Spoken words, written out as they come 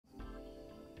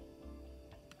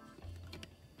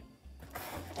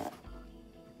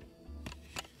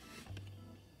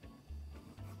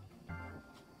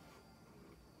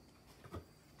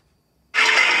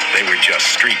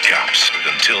just street cops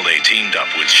until they teamed up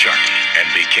with Sharky and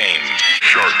became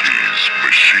Sharky's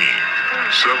Machine.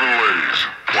 7 ladies.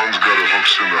 One's got her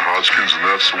hooks into Hodgkins, and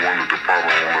that's the one the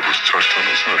department won't let us touch. Now,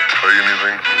 doesn't it tell you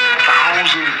anything? $1,000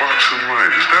 a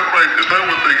night. Is that right? Is that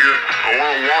what they get? I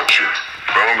want to watch it.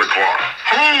 Down the clock.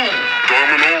 Boom!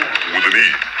 Domino with an E.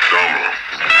 Domino.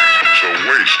 So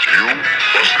waste, you,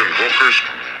 busting hookers.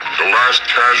 The last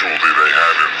casualty they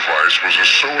had in Vice was a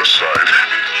suicide.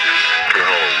 The hell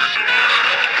are we doing?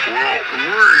 Well,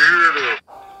 we're here to...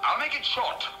 I'll make it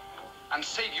short and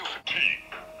save you fatigue.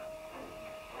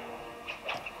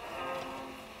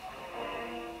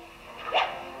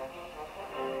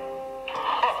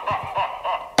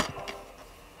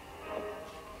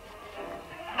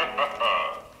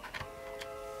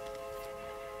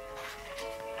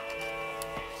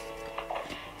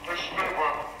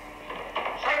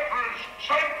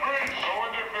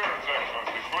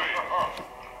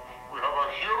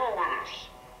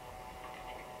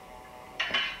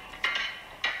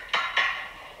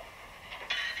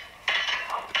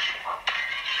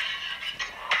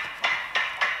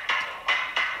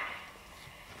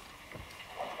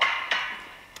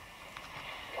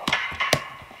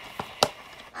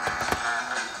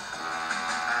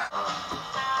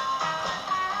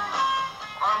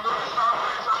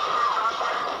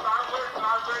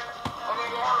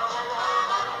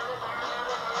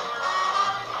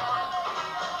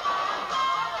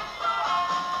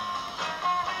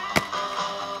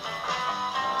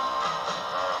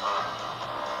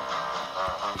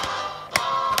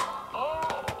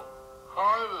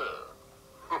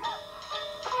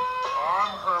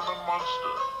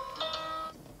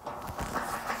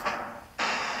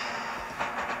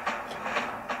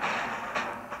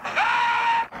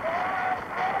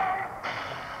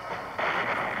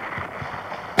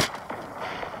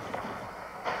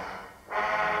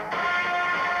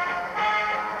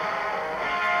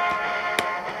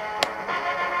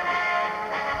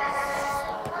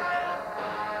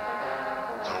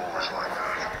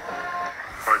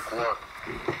 What?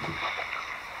 If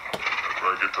I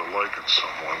get to liking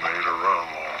someone, they ain't around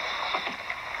long.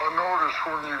 I notice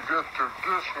when you get to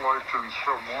disliking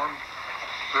someone,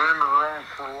 they ain't around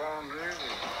for long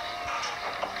either.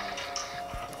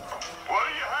 What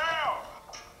do you have?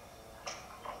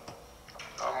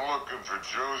 I'm looking for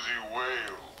Josie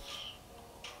Wales.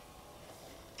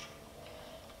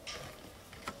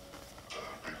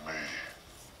 That'd be me.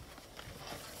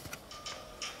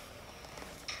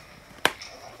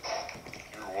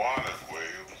 Wanted,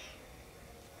 Wales.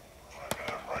 I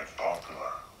got him right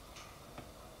popular.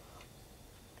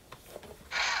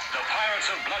 The pirates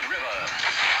of Blood River,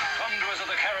 plunderers of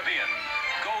the Caribbean,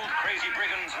 gold-crazy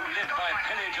brigands who lived by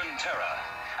pillage and terror,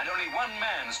 and only one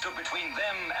man stood between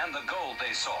them and the gold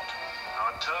they sought.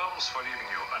 Our terms for leaving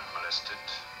you unmolested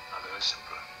are very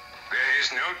simple. There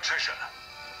is no treasure.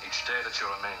 Each day that you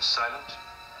remain silent,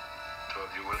 2 of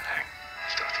you will hang,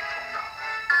 starting from now.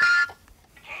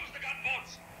 Close the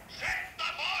gunboats! Set the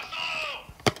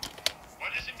foresail!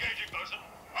 We're disengaging, bosun.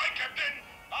 Aye, Captain.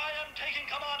 I am taking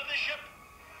command of this ship.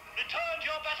 Return to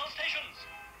your battle stations.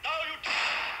 Now you...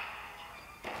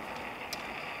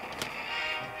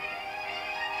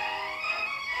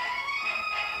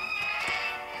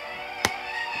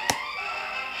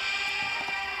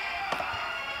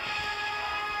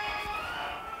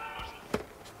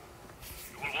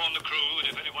 You will warn the crew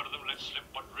that if any one of them lets slip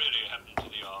what really happened to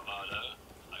the Armada,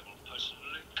 I will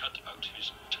personally cut out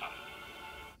his tongue.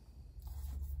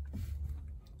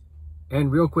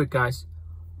 And real quick, guys,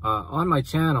 on my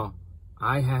channel,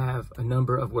 I have a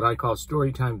number of what I call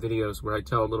storytime videos where I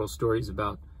tell little stories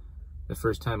about the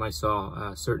first time I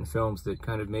saw certain films that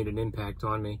kind of made an impact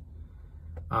on me.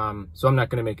 So I'm not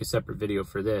going to make a separate video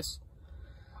for this.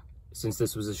 Since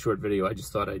this was a short video, I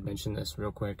just thought I'd mention this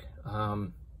real quick.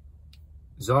 Zorro,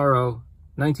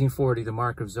 1940, The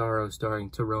Mark of Zorro, starring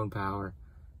Tyrone Power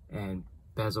and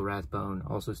Basil Rathbone,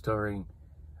 also starring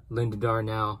Linda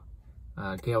Darnell,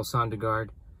 Gail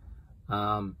Sondergaard.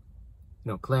 You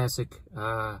know, classic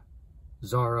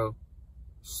Zorro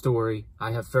story.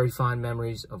 I have very fond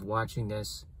memories of watching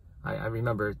this. I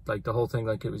remember like the whole thing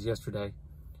like it was yesterday.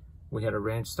 We had a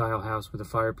ranch-style house with a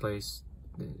fireplace.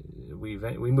 We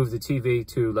moved the TV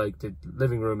to like the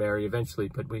living room area eventually,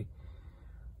 but we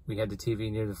had the TV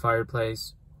near the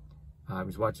fireplace. I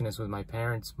was watching this with my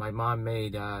parents. My mom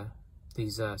made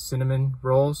these cinnamon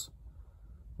rolls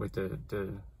with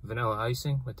the vanilla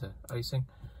icing,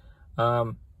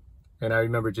 and I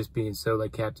remember just being so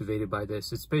like captivated by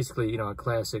this. It's basically, you know, a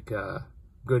classic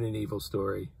good and evil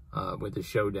story with a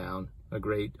showdown, a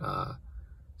great,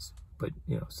 but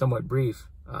you know, somewhat brief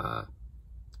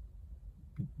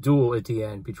duel at the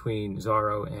end between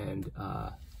Zorro and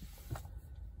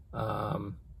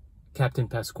Captain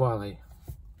Pasquale,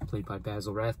 played by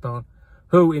Basil Rathbone,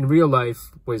 who in real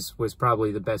life was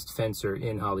probably the best fencer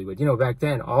in Hollywood. You know, back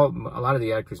then, a lot of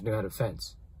the actors knew how to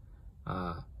fence.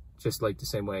 Just like the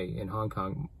same way in Hong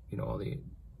Kong, you know,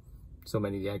 so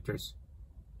many of the actors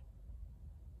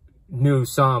knew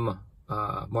some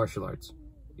martial arts,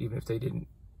 even if they didn't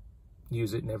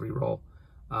use it in every role.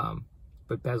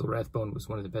 But Basil Rathbone was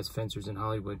one of the best fencers in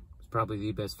Hollywood. Was probably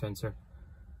the best fencer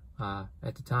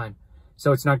at the time.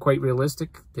 So it's not quite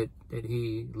realistic that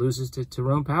he loses to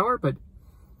Tyrone Power, but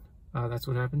that's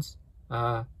what happens.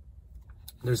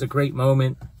 There's a great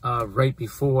moment right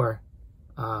before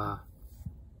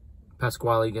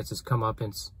Pasquale gets his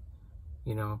comeuppance.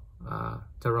 You know,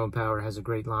 Tyrone Power has a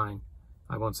great line.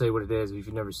 I won't say what it is if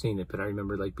you've never seen it, but I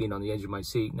remember like being on the edge of my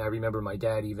seat, and I remember my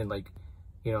dad even like,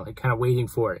 you know, like kind of waiting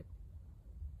for it.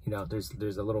 You know,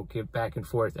 there's a little give back and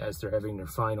forth as they're having their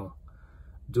final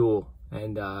duel,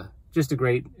 and just a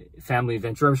great family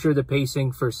adventure. I'm sure the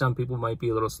pacing for some people might be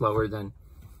a little slower than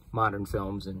modern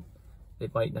films, and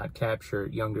it might not capture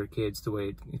younger kids the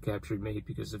way it captured me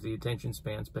because of the attention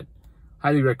spans, but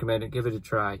highly recommend it. Give it a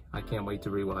try. I can't wait to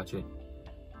rewatch it.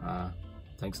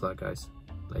 Thanks a lot, guys.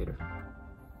 Later.